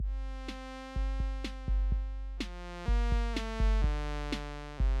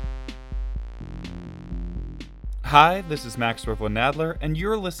Hi, this is Max Nadler, and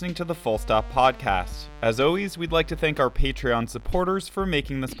you're listening to the Full Stop Podcast. As always, we'd like to thank our Patreon supporters for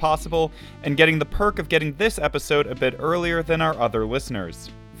making this possible and getting the perk of getting this episode a bit earlier than our other listeners.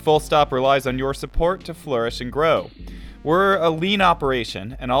 Full Stop relies on your support to flourish and grow. We're a lean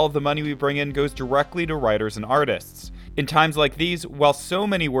operation, and all of the money we bring in goes directly to writers and artists. In times like these, while so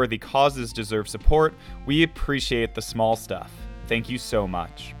many worthy causes deserve support, we appreciate the small stuff. Thank you so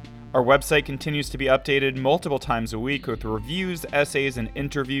much. Our website continues to be updated multiple times a week with reviews, essays, and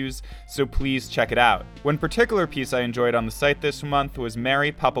interviews, so please check it out. One particular piece I enjoyed on the site this month was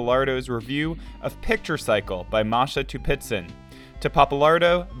Mary Papalardo's review of Picture Cycle by Masha Tupitsin. To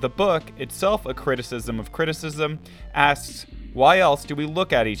Papalardo, the book, itself a criticism of criticism, asks, why else do we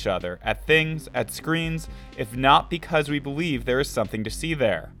look at each other, at things, at screens, if not because we believe there is something to see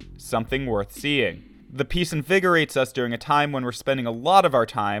there, something worth seeing? The piece invigorates us during a time when we're spending a lot of our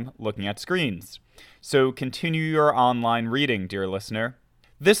time looking at screens. So continue your online reading, dear listener.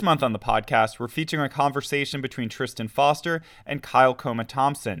 This month on the podcast, we're featuring a conversation between Tristan Foster and Kyle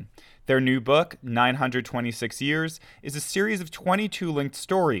Coma-Thompson. Their new book, 926 Years, is a series of 22 linked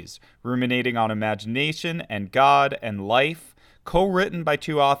stories, ruminating on imagination and God and life, co-written by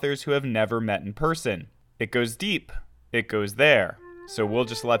two authors who have never met in person. It goes deep. It goes there. So we'll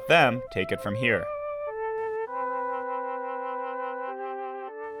just let them take it from here.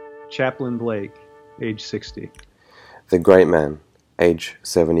 Chaplain Blake, age 60. The Great Man, age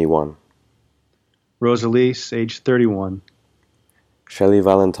 71. Rosalise, age 31. Shelley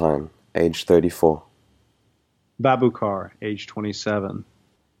Valentine, age 34. Babukar, age 27.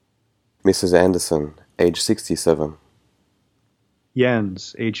 Mrs. Anderson, age 67.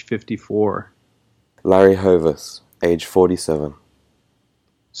 Jens, age 54. Larry Hovis, age 47.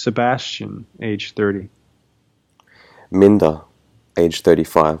 Sebastian, age 30. Minda, age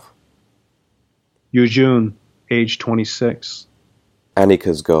 35. Yujun, age 26.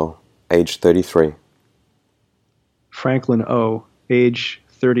 Annika's Girl, age 33. Franklin O., age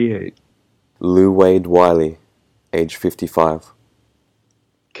 38. Lou Wade Wiley, age 55.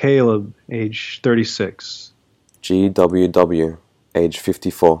 Caleb, age 36. GWW, age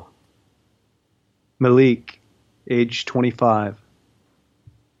 54. Malik, age 25.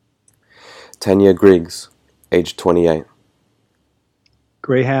 Tanya Griggs, age 28.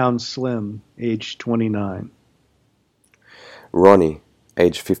 Greyhound Slim, age 29. Ronnie,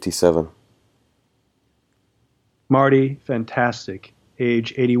 age 57. Marty Fantastic,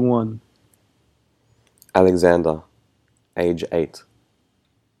 age 81. Alexander, age 8.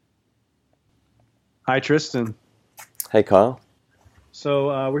 Hi, Tristan. Hey, Kyle.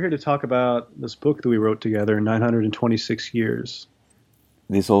 So we're here to talk about this book that we wrote together, 926 Years.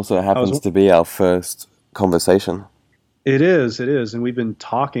 This also happens to be our first conversation. It is, and we've been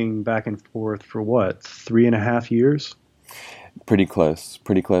talking back and forth for what, 3.5 years? Pretty close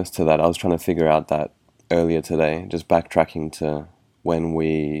to that. I was trying to figure out that earlier today, just backtracking to when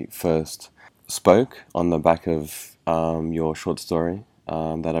we first spoke on the back of your short story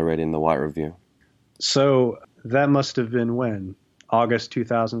that I read in the White Review. So that must have been when? August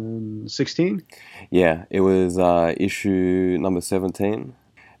 2016? Yeah, it was issue number 17,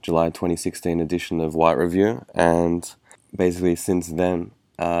 July 2016 edition of White Review, and basically since then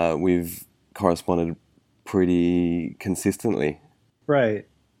we've corresponded pretty consistently. Right.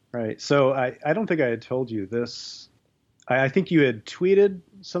 So I don't think I had told you this. I think you had tweeted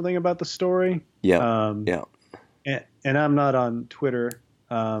something about the story. Yeah. And I'm not on Twitter,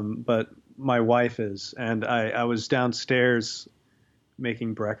 but my wife is. And I was downstairs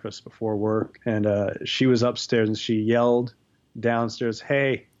making breakfast before work, and she was upstairs, and she yelled downstairs,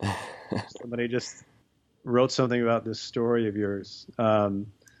 "Hey, somebody just wrote something about this story of yours."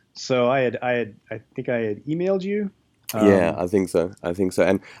 So I think I had emailed you. Yeah, I think so.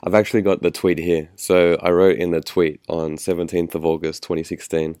 And I've actually got the tweet here. So I wrote in the tweet on 17th of August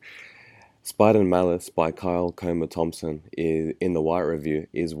 2016, Spite and Malice by Kyle Coma-Thompson in the White Review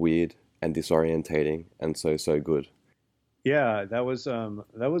is weird and disorientating and so good. Yeah, that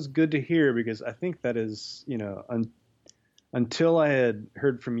was good to hear, because I think that is, until I had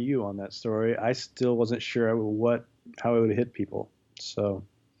heard from you on that story, I still wasn't sure how it would hit people. So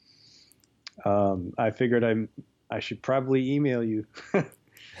I figured I should probably email you.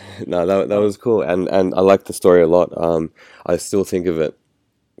 No, that was cool, and I like the story a lot. I still think of it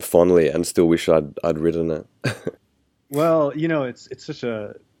fondly and still wish I'd written it. Well, it's such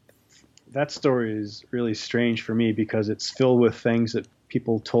that story is really strange for me, because it's filled with things that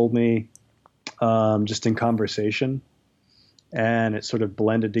people told me just in conversation, and it sort of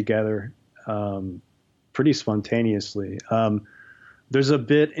blended together pretty spontaneously. There's a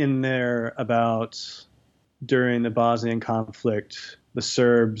bit in there about during the Bosnian conflict, the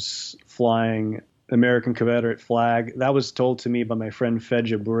Serbs flying American Confederate flag. That was told to me by my friend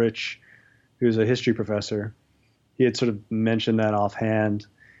Fedja Buric, who's a history professor. He had sort of mentioned that offhand.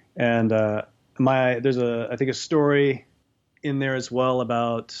 And there's I think a story in there as well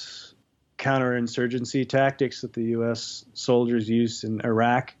about counterinsurgency tactics that the U.S. soldiers used in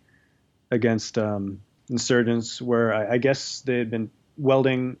Iraq against insurgents, where I guess they had been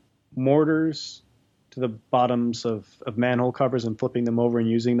welding mortars to the bottoms of manhole covers and flipping them over and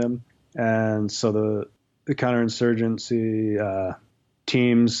using them. And so the counterinsurgency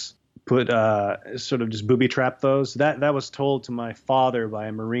teams put sort of just booby trapped those. That was told to my father by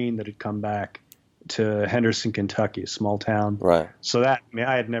a Marine that had come back to Henderson, Kentucky, a small town. Right. So I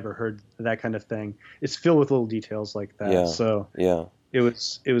had never heard that kind of thing. It's filled with little details like that. Yeah. So yeah. It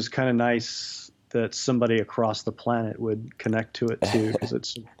was kind of nice that somebody across the planet would connect to it too, because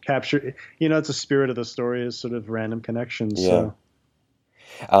it's captured. It's a spirit of the story is sort of random connections. Yeah.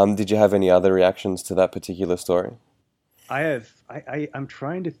 So. Did you have any other reactions to that particular story? I'm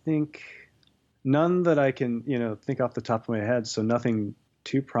trying to think. None that I can think off the top of my head. So nothing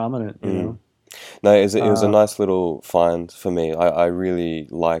too prominent. You know. No, it was a nice little find for me. I really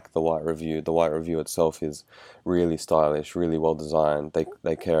like the White Review. The White Review itself is really stylish, really well designed.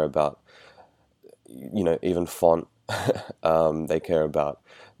 They care about, even font. They care about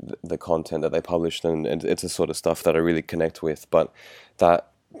the content that they publish, and it's the sort of stuff that I really connect with. But that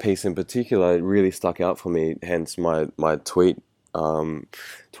piece in particular really stuck out for me, hence my tweet,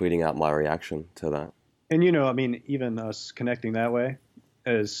 tweeting out my reaction to that. And even us connecting that way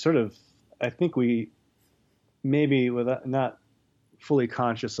is sort of, I think we maybe without not fully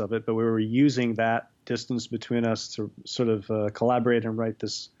conscious of it, but we were using that distance between us to sort of collaborate and write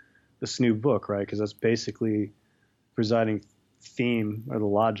this new book, right? Because that's basically presiding theme or the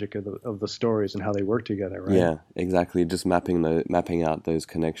logic of the stories and how they work together, right? Yeah, exactly. Just mapping out those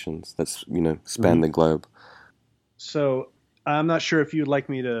connections that's span the globe. So I'm not sure if you'd like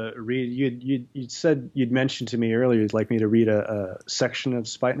me to read. You'd said you'd mentioned to me earlier you'd like me to read a section of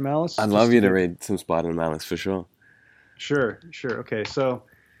Spite and Malice. I'd love you to read some Spite and Malice for sure. Sure. Okay, so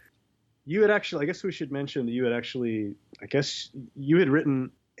you had actually, I guess we should mention that you had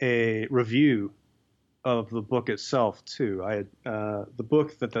written a review of the book itself too. I had the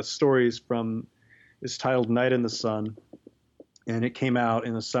book that story is from is titled Night in the Sun, and it came out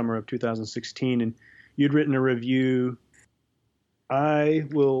in the summer of 2016. And you'd written a review. In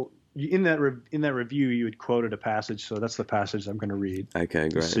that review you had quoted a passage, so that's the passage I'm going to read. Okay,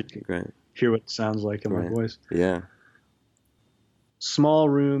 great, so great. Hear what it sounds like in my voice. Yeah. Small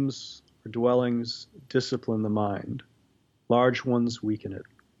rooms or dwellings discipline the mind. Large ones weaken it,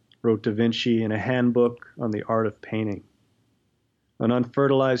 wrote Da Vinci in a handbook on the art of painting. An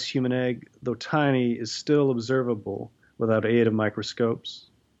unfertilized human egg, though tiny, is still observable without aid of microscopes.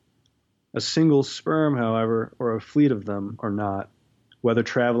 A single sperm, however, or a fleet of them, are not, whether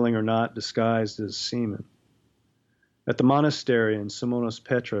traveling or not, disguised as semen. At the monastery in Simonos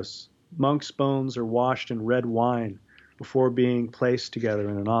Petras, monks' bones are washed in red wine before being placed together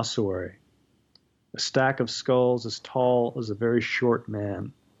in an ossuary. A stack of skulls as tall as a very short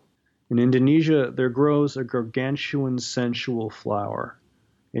man. In Indonesia, there grows a gargantuan sensual flower,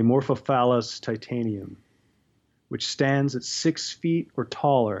 Amorphophallus titanium, which stands at 6 feet or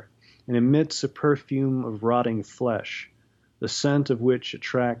taller and emits a perfume of rotting flesh, the scent of which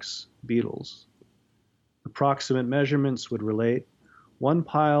attracts beetles. Approximate measurements would relate 1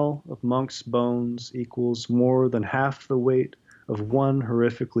 pile of monk's bones equals more than half the weight of one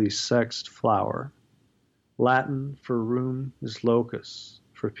horrifically sexed flower. Latin for room is locus,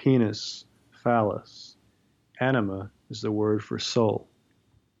 for penis, phallus. Anima is the word for soul.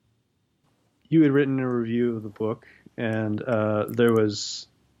 You had written a review of the book, and there was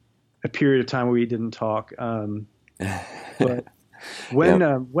a period of time where we didn't talk. But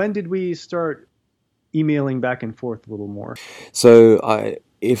when did we start emailing back and forth a little more? So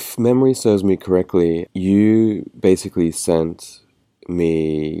if memory serves me correctly, you basically sent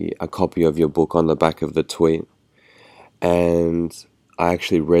me a copy of your book on the back of the tweet, and I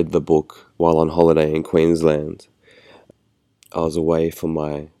actually read the book while on holiday in Queensland. I was away for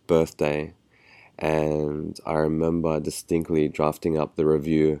my birthday, and I remember distinctly drafting up the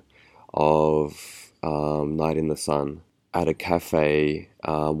review of Night in the Sun at a cafe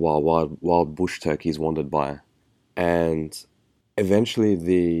while wild bush turkeys wandered by. And eventually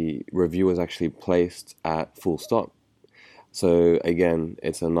the review was actually placed at full stop. So again,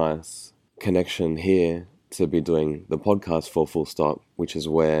 it's a nice connection here to be doing the podcast for full stop, which is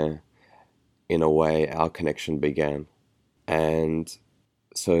where, in a way, our connection began. And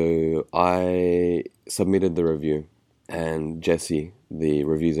So I submitted the review, and Jesse, the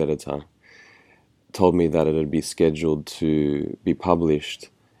reviews editor, told me that it would be scheduled to be published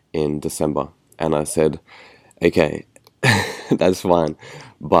in December. And I said, okay, that's fine.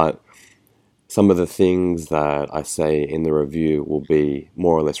 But some of the things that I say in the review will be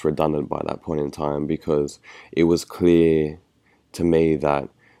more or less redundant by that point in time, because it was clear to me that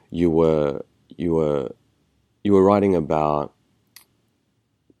you were you were you were writing about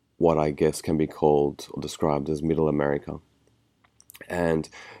what I guess can be called or described as Middle America. And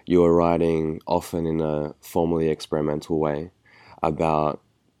you were writing often in a formally experimental way about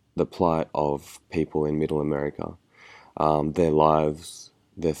the plight of people in Middle America, their lives,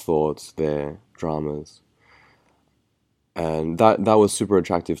 their thoughts, their dramas, and that was super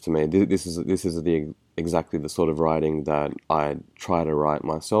attractive to me. This is the exactly the sort of writing that I try to write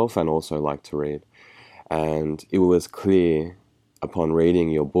myself and also like to read. And it was clear upon reading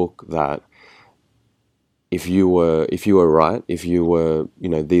your book that if you were right, if you were,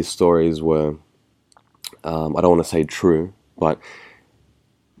 these stories were, I don't want to say true, but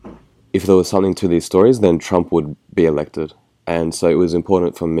if there was something to these stories, then Trump would be elected. And so it was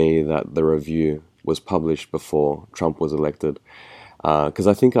important for me that the review was published before Trump was elected, because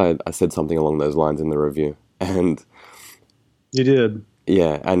I think I said something along those lines in the review, and You did.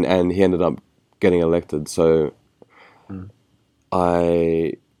 yeah, and he ended up getting elected. So Mm.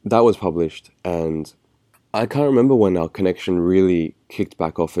 I that was published, and I can't remember when our connection really kicked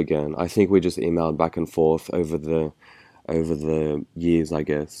back off again. I think we just emailed back and forth over the years, I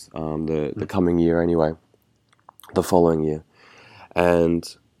guess. The coming year anyway, the following year. And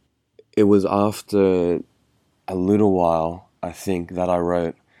it was after a little while, I think, that I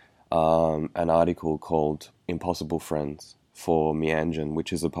wrote an article called Impossible Friends for Meanjin,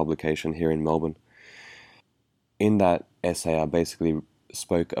 which is a publication here in Melbourne. In that essay, I basically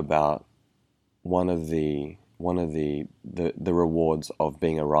spoke about one of the rewards of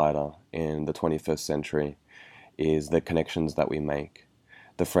being a writer in the 21st century is the connections that we make,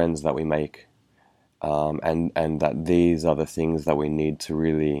 the friends that we make, and that these are the things that we need to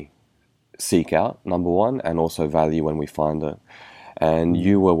really seek out, number one, and also value when we find it. And Mm.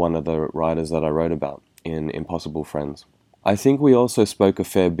 you were one of the writers that I wrote about in Impossible Friends. I think we also spoke a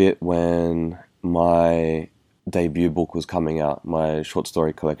fair bit when my debut book was coming out, my short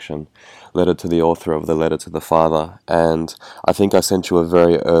story collection, Letter to the Author of the Letter to the Father. And I think I sent you a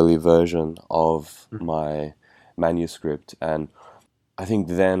very early version of my manuscript. And I think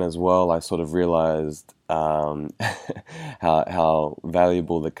then as well, I sort of realized how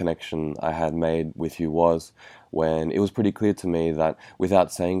valuable the connection I had made with you was, when it was pretty clear to me that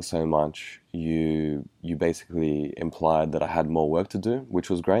without saying so much, you basically implied that I had more work to do, which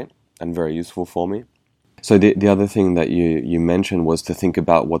was great and very useful for me. So the other thing that you mentioned was to think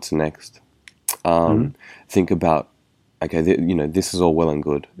about what's next. Mhm. Think about, okay, this is all well and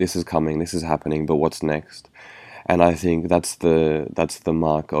good. This is coming. This is happening. But what's next? And I think that's the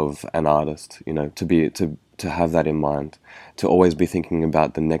mark of an artist. To have that in mind, to always be thinking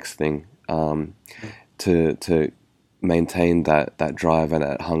about the next thing, to maintain that drive and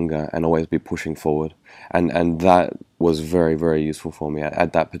that hunger, and always be pushing forward. And that was very, very useful for me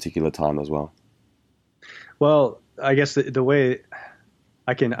at that particular time as well. Well, I guess the way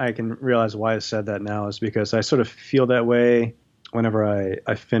I can realize why I said that now is because I sort of feel that way whenever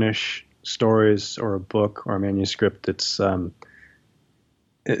I finish stories or a book or a manuscript. It's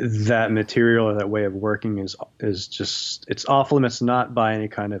that material or that way of working is just it's off limits, not by any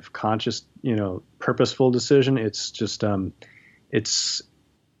kind of conscious, purposeful decision. It's just it's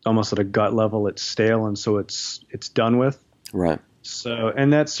almost at a gut level. It's stale, and so it's done with. Right. So,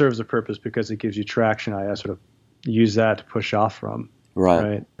 and that serves a purpose because it gives you traction. I sort of use that to push off from, Right.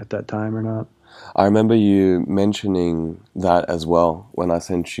 right, at that time or not. I remember you mentioning that as well when I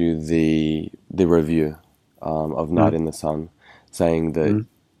sent you the review of Night Mm, in the Sun, saying that mm.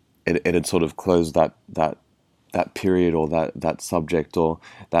 it had sort of closed that period, or that subject, or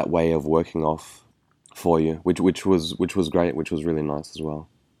that way of working off for you, which was great, which was really nice as well.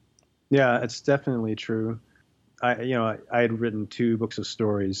 Yeah, it's definitely true. I had written two books of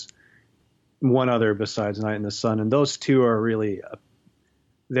stories, one other besides Night in the Sun, and those two are really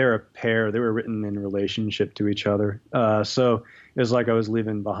they're a pair. They were written in relationship to each other. So it was like I was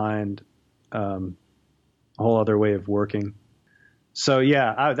leaving behind a whole other way of working. So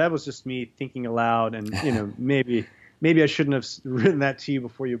yeah, that was just me thinking aloud, and maybe I shouldn't have written that to you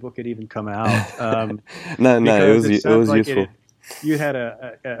before your book had even come out, No, no, it because was it it sounds was like useful. you had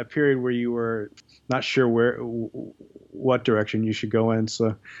a period where you were not sure what direction you should go in.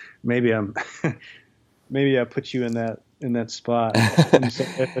 So maybe I'm maybe I put you in that in that spot. I'm sorry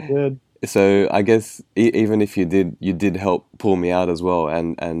if I did. So I guess even if you did help pull me out as well,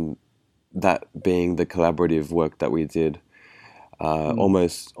 and that being the collaborative work that we did, Mm,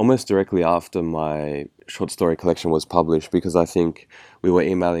 almost directly after my short story collection was published, because I think we were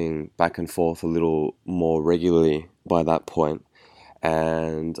emailing back and forth a little more regularly by that point,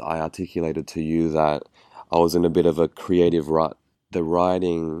 and I articulated to you that I was in a bit of a creative rut. The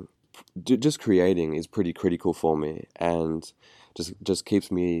writing, just creating, is pretty critical for me, and just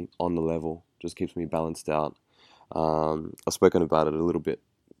keeps me on the level, just keeps me balanced out. I've spoken about it a little bit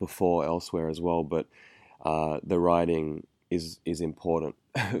before elsewhere as well, but the writing is important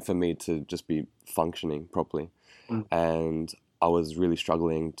for me to just be functioning properly. mm, And I was really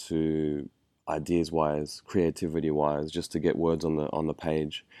struggling to ideas wise, creativity wise, just to get words on the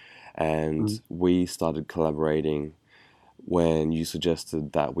page. And mm. we started collaborating when you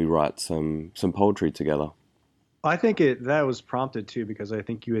suggested that we write some poetry together. I think that was prompted too because I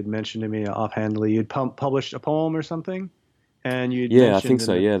think you had mentioned to me offhandedly you'd published a poem or something, and you'd Yeah, I think mentioned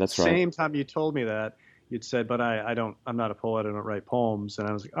so. in the Yeah, that's right. same time you told me that you'd said, "But I'm not a poet. I don't write poems." And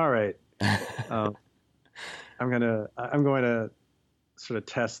I was like, "All right, um, I'm going to sort of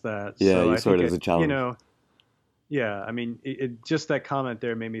test that." Yeah, So you I saw it think as a challenge. yeah. I mean, just that comment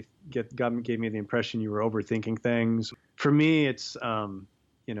there made me gave me the impression you were overthinking things. For me, it's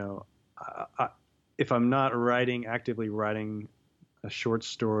you know, I, if I'm not actively writing a short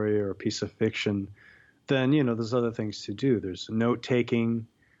story or a piece of fiction, then there's other things to do. There's note taking.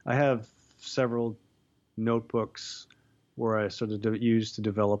 I have several notebooks where I sort of use to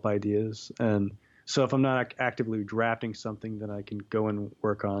develop ideas, and so if I'm not actively drafting something, then I can go and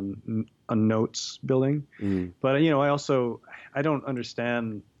work on notes building. Mm. But I don't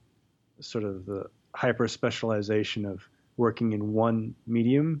understand sort of the hyper specialization of working in one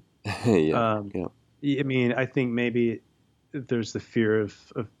medium. Yeah, Um, yeah, I mean, I think maybe there's the fear of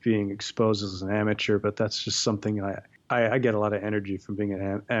being exposed as an amateur, but that's just something I get a lot of energy from being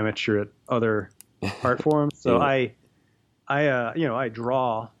an amateur at other art forms. So yeah, I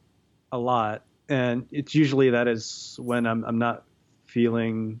draw a lot, and it's usually that is when I'm not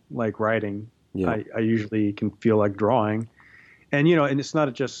feeling like writing. yeah, I usually can feel like drawing, and and it's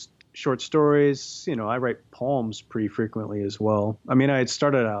not just short stories. I write poems pretty frequently as well. I mean, I had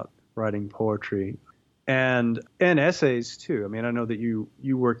started out writing poetry and essays too. I mean, I know that you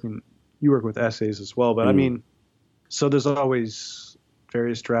work with essays as well, but I mm, mean, so there's always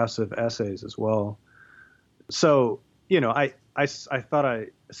various drafts of essays as well. So I thought I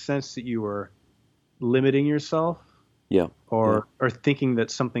sensed that you were limiting yourself yeah, yeah, or thinking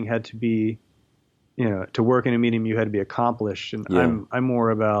that something had to be to work in a medium you had to be accomplished, and yeah, I'm more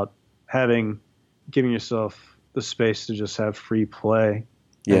about giving yourself the space to just have free play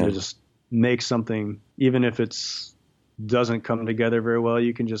and to yeah, just make something, even if it's doesn't come together very well.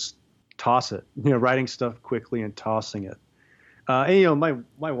 You can just toss it. Writing stuff quickly and tossing it. And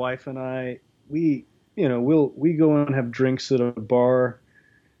my wife and I, we go and have drinks at a bar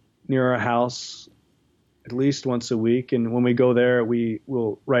near our house at least once a week, and when we go there, we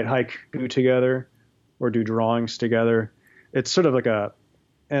will write haiku together or do drawings together. It's sort of like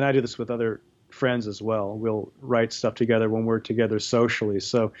and I do this with other friends as well. We'll write stuff together when we're together socially.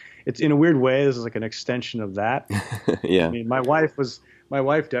 So it's in a weird way, this is like an extension of that. I yeah, mean, my wife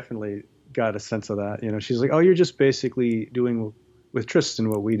definitely got a sense of that. She's like, "Oh, you're just basically doing with Tristan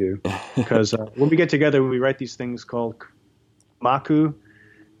what we do." Because when we get together, we write these things called maku,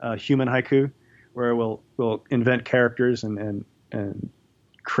 human haiku, where we'll invent characters and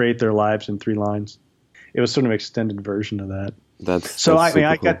create their lives in 3 lines. It was sort of an extended version of that. So that's I mean,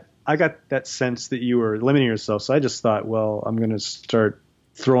 super cool. I got that sense that you were limiting yourself. So I just thought, well, I'm going to start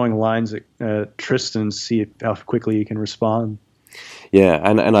throwing lines at Tristan and see how quickly he can respond. Yeah,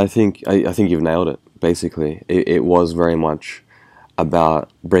 and I think you've nailed it. Basically, it was very much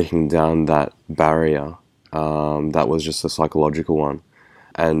about breaking down that barrier. That was just a psychological one,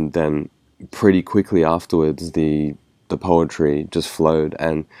 and then pretty quickly afterwards, the poetry just flowed.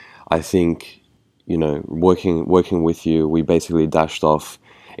 And I think, working with you, we basically dashed off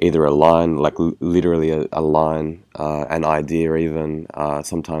either a line, like literally a line, an idea, even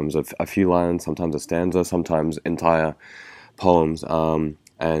sometimes a few lines, sometimes a stanza, sometimes entire poems,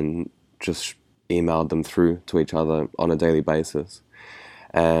 and just emailed them through to each other on a daily basis.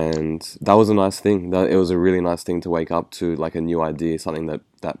 And that was a nice thing. It was a really nice thing to wake up to, like a new idea, something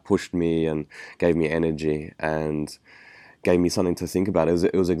that pushed me and gave me energy and gave me something to think about.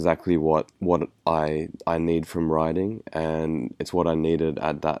 It was exactly what I need from writing, and it's what I needed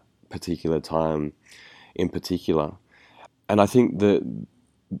at that particular time in particular. And I think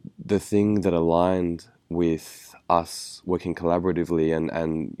the thing that aligned with us working collaboratively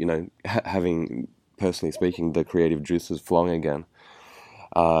and having, personally speaking, the creative juices flowing again,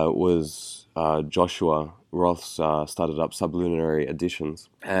 was Joshua Roth's started up Sublunary Editions,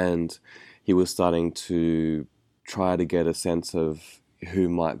 and he was starting to try to get a sense of who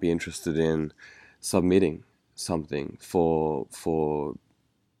might be interested in submitting something for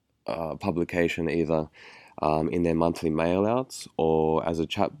publication, either in their monthly mail-outs or as a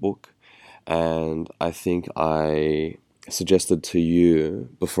chapbook. And I think I suggested to you,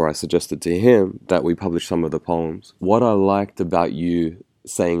 before I suggested to him, that we publish some of the poems. What I liked about you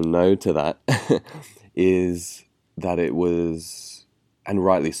saying no to that is that it was, and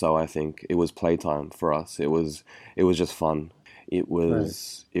rightly so, I think, it was playtime for us. It was just fun. It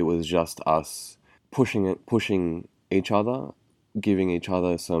was just us pushing each other, giving each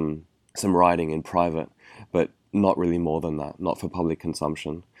other some writing in private, but not really more than that, not for public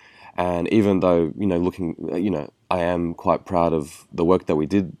consumption. And even though, I am quite proud of the work that we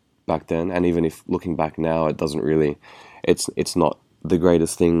did back then, and even if looking back now, it doesn't really, it's not the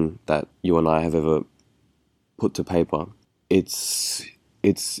greatest thing that you and I have ever put to paper. It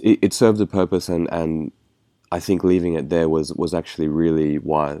served a purpose, and I think leaving it there was actually really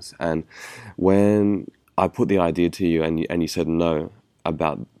wise. And when I put the idea to you and you said no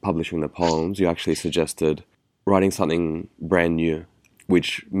about publishing the poems, you actually suggested writing something brand new,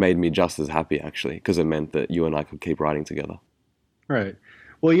 which made me just as happy, actually, because it meant that you and I could keep writing together. Right.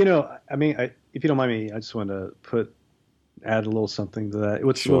 Well, if you don't mind me, I just wanted to add a little something to that.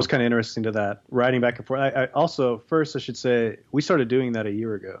 What was kind of interesting to that, writing back and forth. I also, first I should say, we started doing that a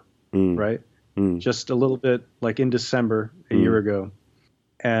year ago, right? Just a little bit, like in December a year ago.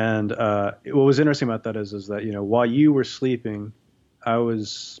 And what was interesting about that is that, while you were sleeping, I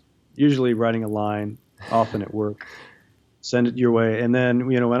was usually writing a line, often at work, send it your way. And then,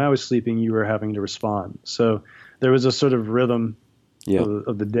 when I was sleeping, you were having to respond. So there was a sort of rhythm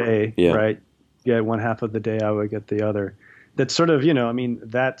of the day, right? You get one half of the day, I would get the other. That's sort of,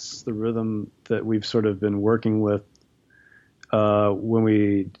 that's the rhythm that we've sort of been working with when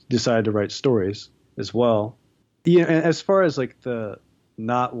we decided to write stories as well. Yeah, and as far as like the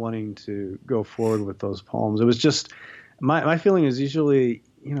not wanting to go forward with those poems, it was just my feeling is usually,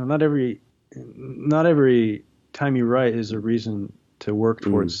 not every time you write is a reason to work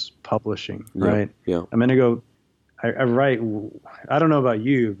towards publishing, right? Yeah. I'm gonna go. I write. I don't know about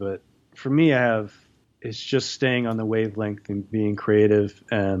you, but for me, it's just staying on the wavelength and being creative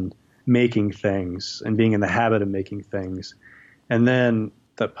and making things and being in the habit of making things. And then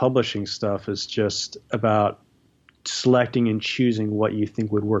that publishing stuff is just about selecting and choosing what you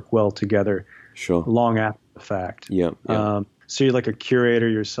think would work well together. Sure. Long after the fact. Yeah. So you're like a curator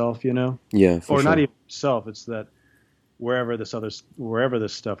yourself, Yeah. Or not even yourself. It's that wherever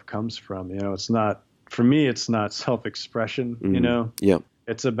this stuff comes from, it's not, for me, it's not self-expression, Yeah.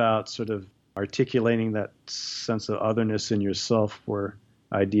 It's about sort of articulating that sense of otherness in yourself where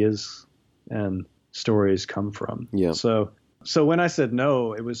ideas and stories come from. Yeah. So when I said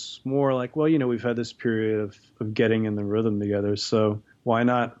no, it was more like, well, we've had this period of getting in the rhythm together. So why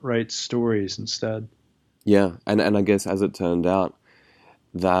not write stories instead? Yeah. And I guess as it turned out,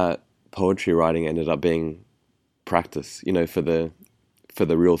 that poetry writing ended up being practice, for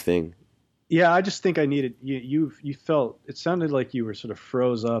the real thing. Yeah. I just think I needed, you felt, it sounded like you were sort of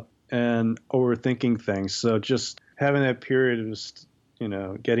froze up and overthinking things. So just having that period of just,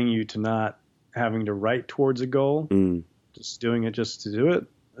 getting you to not having to write towards a goal, just doing it just to do it,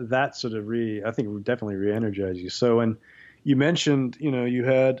 that sort of I think definitely re-energized you. So when you mentioned, you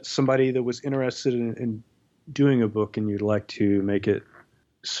had somebody that was interested in doing a book and you'd like to make it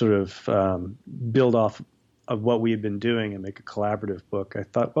sort of build off of what we had been doing and make a collaborative book, I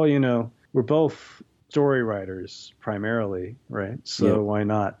thought, well, we're both story writers primarily, right? So why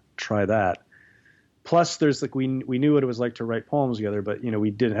not try that? Plus, there's like we knew what it was like to write poems together, but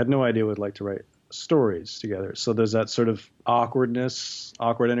we had no idea what it was like to write stories together. So there's that sort of awkward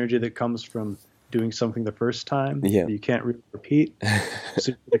energy that comes from doing something the first time that you can't really repeat.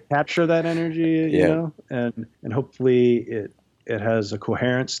 So to capture that energy, and hopefully it has a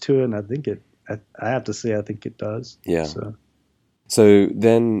coherence to it. And I think I have to say, I think it does. Yeah. So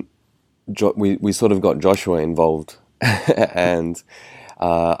then we sort of got Joshua involved, and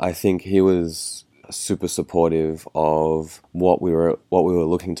I think he was super supportive of what we were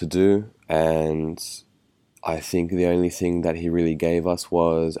looking to do. And I think the only thing that he really gave us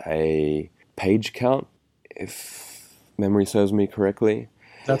was a page count, if memory serves me correctly.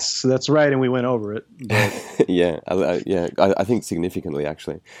 That's right, and we went over it. But... I think significantly,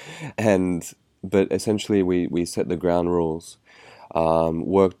 actually. But essentially, we set the ground rules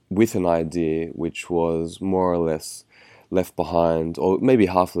worked with an idea which was more or less left behind, or maybe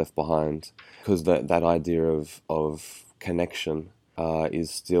half left behind, because that idea of connection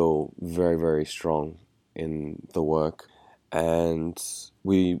is still very, very strong in the work. And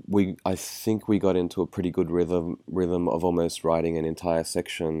I think we got into a pretty good rhythm of almost writing an entire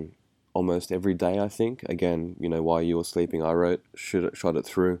section almost every day. I think, again, while you were sleeping, I shot it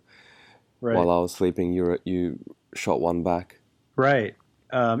through. Right. While I was sleeping, you shot one back. Right.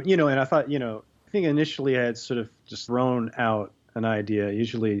 And I thought, I think initially I had sort of just thrown out an idea.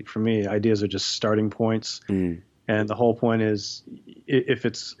 Usually for me, ideas are just starting points. And the whole point is, if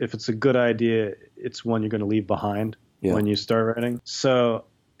it's a good idea, it's one you're going to leave behind when you start writing. So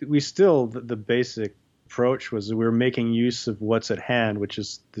the basic approach was we were making use of what's at hand, which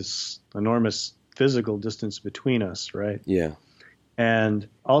is this enormous physical distance between us, right? Yeah. And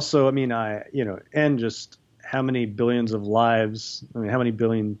also, and just how many billions of lives, how many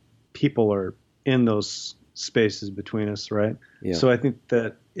billion people are in those spaces between us, right? Yeah. So I think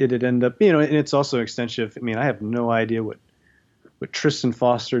that it'd end up, and it's also extensive. I have no idea what Tristan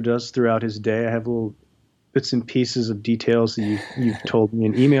Foster does throughout his day. I have little bits and pieces of details that you've told me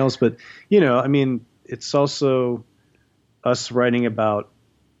in emails, but it's also us writing about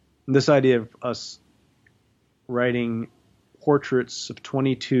this idea of us writing portraits of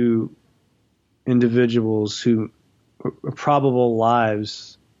 22 individuals who probable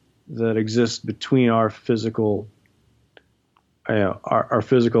lives that exist between our physical our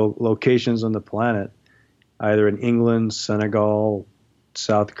physical locations on the planet, either in England, Senegal,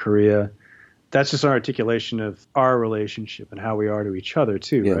 South Korea. That's just our articulation of our relationship and how we are to each other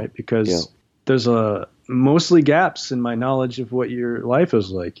too, right? Because there's mostly gaps in my knowledge of what your life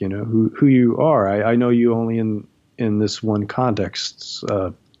is like, who you are. I know you only in this one context,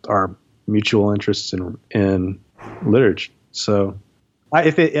 our mutual interests in literature. So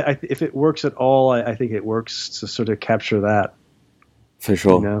if it works at all, I think it works to sort of capture that. For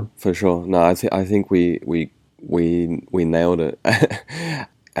sure, for sure. No, I think we nailed it.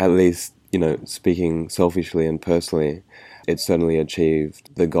 At least, speaking selfishly and personally, it certainly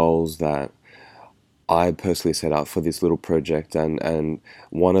achieved the goals that I personally set out for this little project. And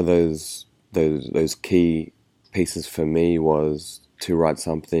one of those key pieces for me was to write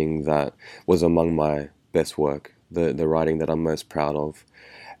something that was among my best work, the writing that I'm most proud of.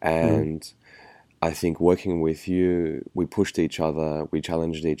 And I think working with you, we pushed each other, we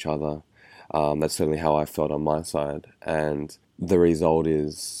challenged each other. That's certainly how I felt on my side. And the result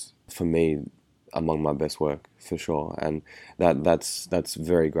is, for me, among my best work, for sure. And that's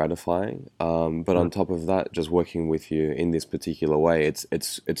very gratifying. But on top of that, just working with you in this particular way, it's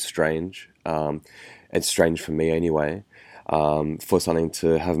strange. It's strange for me anyway, for something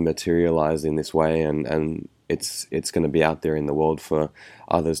to have materialized in this way, and it's going to be out there in the world for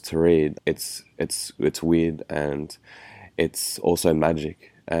others to read. It's weird, and it's also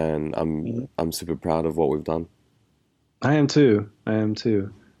magic, and I'm super proud of what we've done. I am too.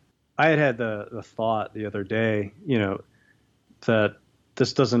 I had the thought the other day, that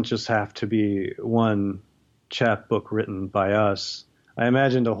this doesn't just have to be one chapbook written by us. I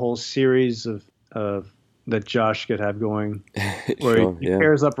imagined a whole series of that Josh could have going, where he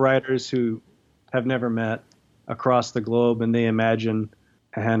pairs up writers who have never met across the globe, and they imagine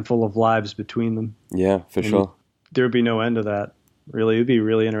a handful of lives between them. Yeah, for sure. There would be no end to that. Really, it'd be a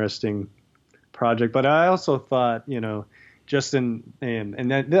really interesting project. But I also thought, just and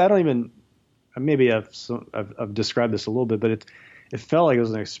that, I don't even, maybe I've described this a little bit, but it felt like it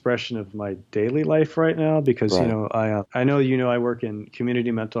was an expression of my daily life right now, because I know I work in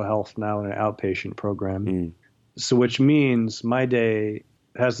community mental health now in an outpatient program, so which means my day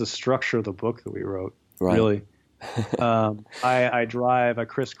has the structure of the book that we wrote. Right. Really, I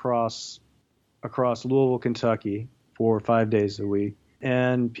crisscross across Louisville, Kentucky, 4 or 5 days a week,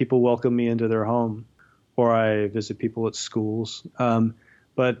 and people welcome me into their home, or I visit people at schools.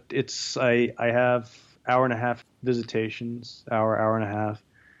 But I have hour and a half visitations, hour and a half,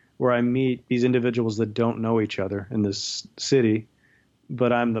 where I meet these individuals that don't know each other in this city,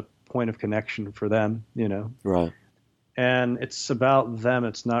 but I'm the point of connection for them, Right. And it's about them.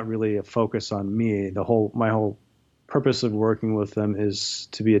 It's not really a focus on me. My whole purpose of working with them is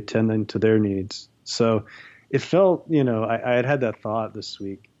to be attending to their needs. So it felt, I had that thought this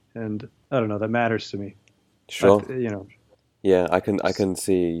week, and I don't know, that matters to me. Sure. Yeah, I can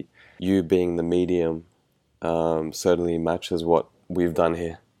see you being the medium certainly matches what we've done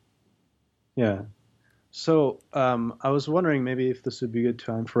here. Yeah. So I was wondering maybe if this would be a good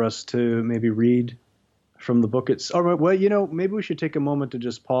time for us to maybe read from the book. Maybe we should take a moment to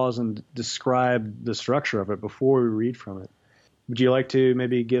just pause and describe the structure of it before we read from it. Would you like to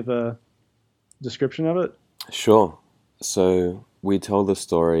maybe give a description of it? Sure. So we tell the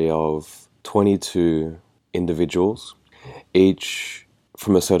story of 22 individuals, each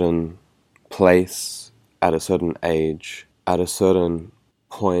from a certain place, at a certain age, at a certain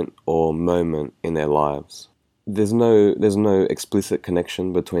point or moment in their lives. There's no explicit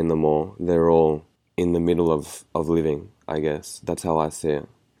connection between them all. They're all in the middle of living, I guess. That's how I see it.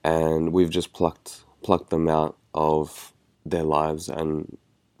 And we've just plucked them out of their lives and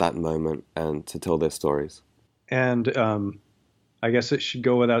that moment and to tell their stories. And I guess it should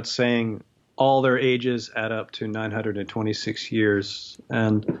go without saying, all their ages add up to 926 years,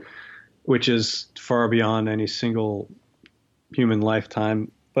 and which is far beyond any single human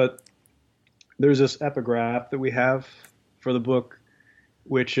lifetime. But there's this epigraph that we have for the book,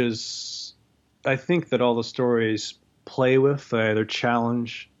 which is, I think that all the stories play with, they either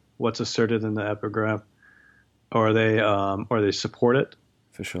challenge what's asserted in the epigraph, or they support it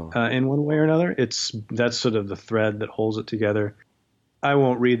For sure. in one way or another. That's sort of the thread that holds it together. I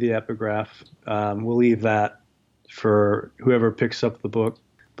won't read the epigraph. We'll leave that for whoever picks up the book.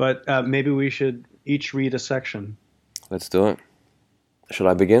 But maybe we should each read a section. Let's do it. Should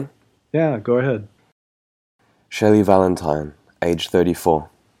I begin? Yeah, go ahead. Shelley Valentine, age 34.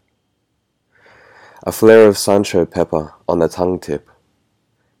 A flare of Sancho pepper on the tongue tip.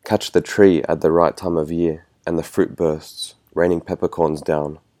 Catch the tree at the right time of year, and the fruit bursts, raining peppercorns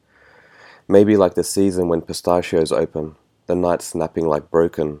down. Maybe like the season when pistachios open, the night snapping like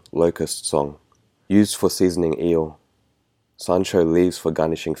broken locust song. Used for seasoning eel. Sancho leaves for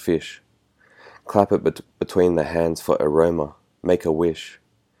garnishing fish. Clap it between the hands for aroma, make a wish.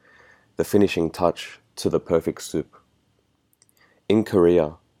 The finishing touch to the perfect soup. In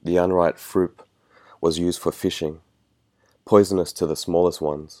Korea, the unripe fruit was used for fishing. Poisonous to the smallest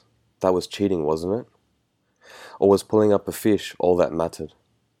ones. That was cheating, wasn't it? Or was pulling up a fish all that mattered?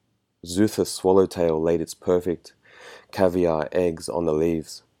 Xuthus swallowtail laid its perfect caviar eggs on the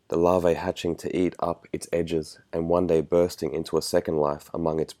leaves, the larvae hatching to eat up its edges and one day bursting into a second life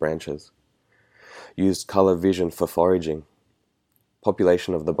among its branches. Used color vision for foraging.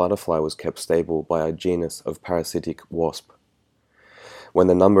 Population of the butterfly was kept stable by a genus of parasitic wasp. When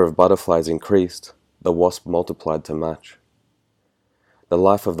the number of butterflies increased, the wasp multiplied to match. The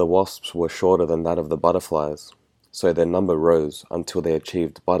life of the wasps was shorter than that of the butterflies, so their number rose until they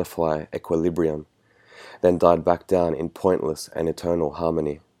achieved butterfly equilibrium, then died back down in pointless and eternal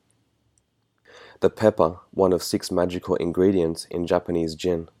harmony. The pepper, one of 6 magical ingredients in Japanese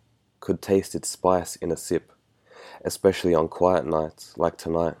gin, could taste its spice in a sip, especially on quiet nights like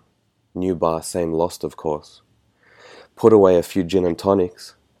tonight. New bar, same lost, of course. Put away a few gin and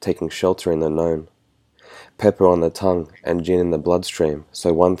tonics, taking shelter in the known. Pepper on the tongue and gin in the bloodstream,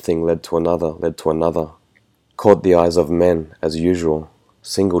 so one thing led to another. Caught the eyes of men, as usual,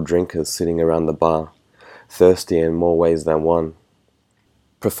 single drinkers sitting around the bar, thirsty in more ways than one.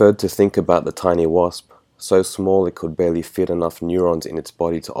 Preferred to think about the tiny wasp, so small it could barely fit enough neurons in its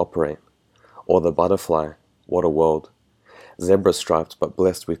body to operate. Or the butterfly, what a world. Zebra-striped but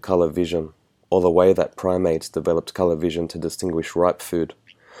blessed with color vision, or the way that primates developed color vision to distinguish ripe food,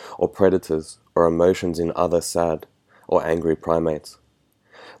 or predators, or emotions in other sad or angry primates.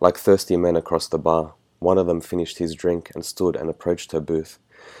 Like thirsty men across the bar, one of them finished his drink and stood and approached her booth.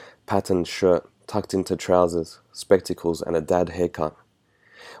 Patterned shirt, tucked into trousers, spectacles and a dad haircut.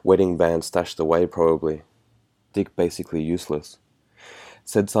 Wedding band stashed away probably. Dick basically useless.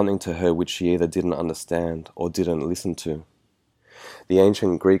 Said something to her which she either didn't understand or didn't listen to. The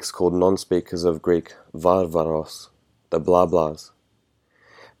ancient Greeks called non-speakers of Greek varvaros, the blah-blahs.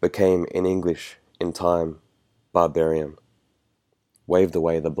 Became, in English, in time, barbarian. Waved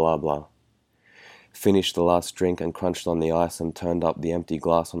away the blah-blah. Finished the last drink and crunched on the ice and turned up the empty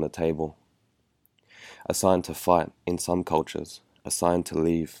glass on the table. A sign to fight in some cultures, a sign to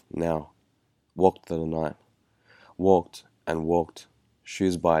leave now. Walked the night. Walked and walked,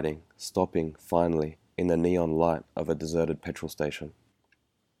 shoes biting, stopping, finally, in the neon light of a deserted petrol station.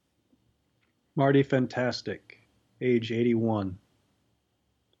 Marty Fantastic, age 81.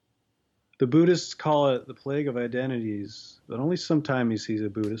 The Buddhists call it the plague of identities, but only sometimes he's a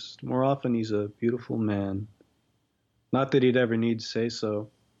Buddhist. More often he's a beautiful man. Not that he'd ever need to say so.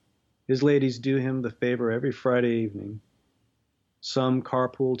 His ladies do him the favor every Friday evening. Some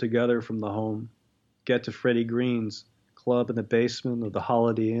carpool together from the home, get to Freddie Green's club in the basement of the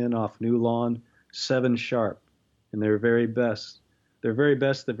Holiday Inn off New Lawn, 7 sharp, and their very best. Their very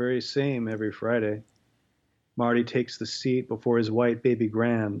best, the very same every Friday. Marty takes the seat before his white baby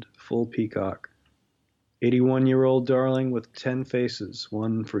grand, full peacock. 81-year-old darling with 10 faces,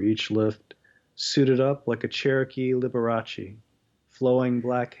 one for each lift, suited up like a Cherokee Liberace. flowing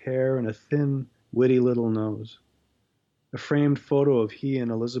black hair and a thin, witty little nose. A framed photo of he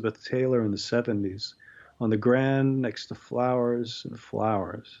and Elizabeth Taylor in the 70s, on the Grand next to flowers and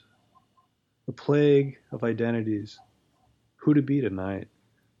flowers. The plague of identities. Who to be tonight?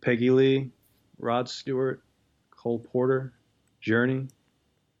 Peggy Lee, Rod Stewart, Cole Porter, Journey.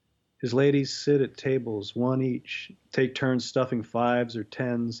 His ladies sit at tables, one each, take turns stuffing 5s or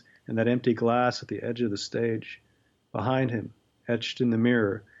 10s in that empty glass at the edge of the stage. Behind him, etched in the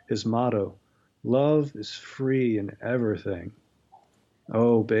mirror, his motto, love is free in everything.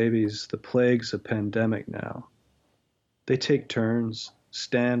 Oh, babies, the plague's a pandemic now. They take turns,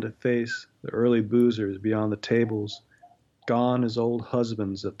 stand to face the early boozers beyond the tables, gone as old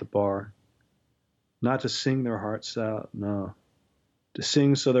husbands at the bar. Not to sing their hearts out, no. To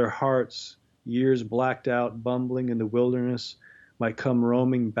sing so their hearts, years blacked out, bumbling in the wilderness, might come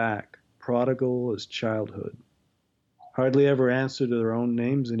roaming back, prodigal as childhood. Hardly ever answer to their own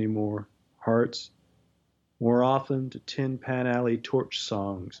names anymore, hearts. More often to Tin Pan Alley torch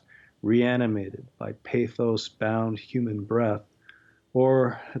songs, reanimated by pathos-bound human breath,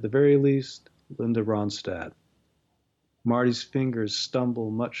 or, at the very least, Linda Ronstadt. Marty's fingers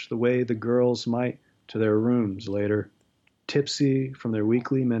stumble much the way the girls might to their rooms later, tipsy from their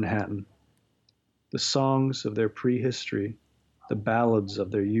weekly Manhattan. The songs of their prehistory, the ballads of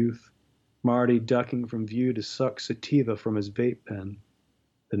their youth, Marty ducking from view to suck sativa from his vape pen,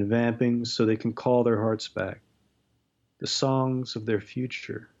 then vamping so they can call their hearts back. The songs of their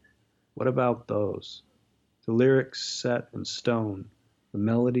future, what about those? The lyrics set in stone, the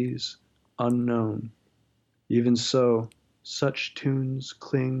melodies unknown. Even so, such tunes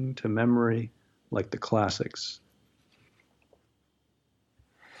cling to memory like the classics.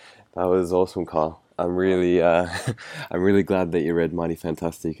 That was awesome, Carl. I'm really, I'm really glad that you read Mighty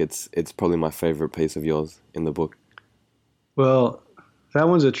Fantastic. It's probably my favorite piece of yours in the book. Well, that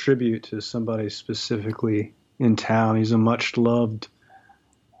one's a tribute to somebody specifically in town. He's a much loved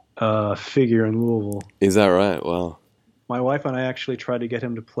figure in Louisville. Is that right? Wow. My wife and I actually tried to get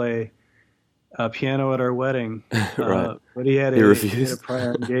him to play piano at our wedding, Right. but he had a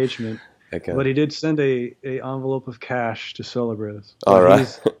prior engagement. Okay. But he did send a envelope of cash to celebrate us. All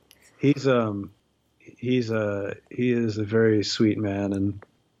right. He is a very sweet man and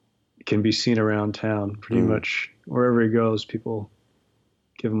can be seen around town pretty much wherever he goes. People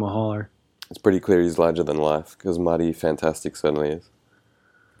give him a holler. It's pretty clear he's larger than life because Mighty Fantastic certainly is.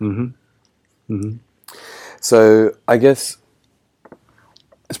 Mm-hmm. Mm-hmm. So I guess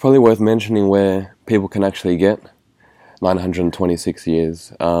it's probably worth mentioning where people can actually get 926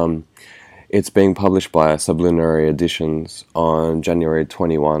 Years. It's being published by Sublunary Editions on January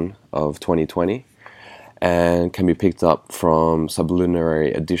 21 of 2020 and can be picked up from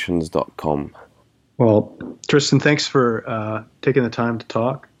sublunarlyeditions.com. Well, Tristan, thanks for taking the time to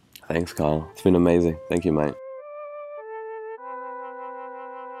talk. Thanks, Carl. It's been amazing. Thank you, mate.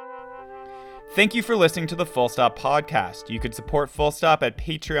 Thank you for listening to the Full Stop podcast. You could support Full Stop at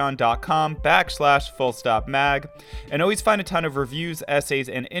patreon.com/fullstopmag, and always find a ton of reviews, essays,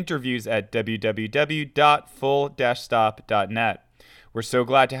 and interviews at www.full-stop.net. We're so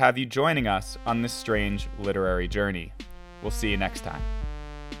glad to have you joining us on this strange literary journey. We'll see you next time.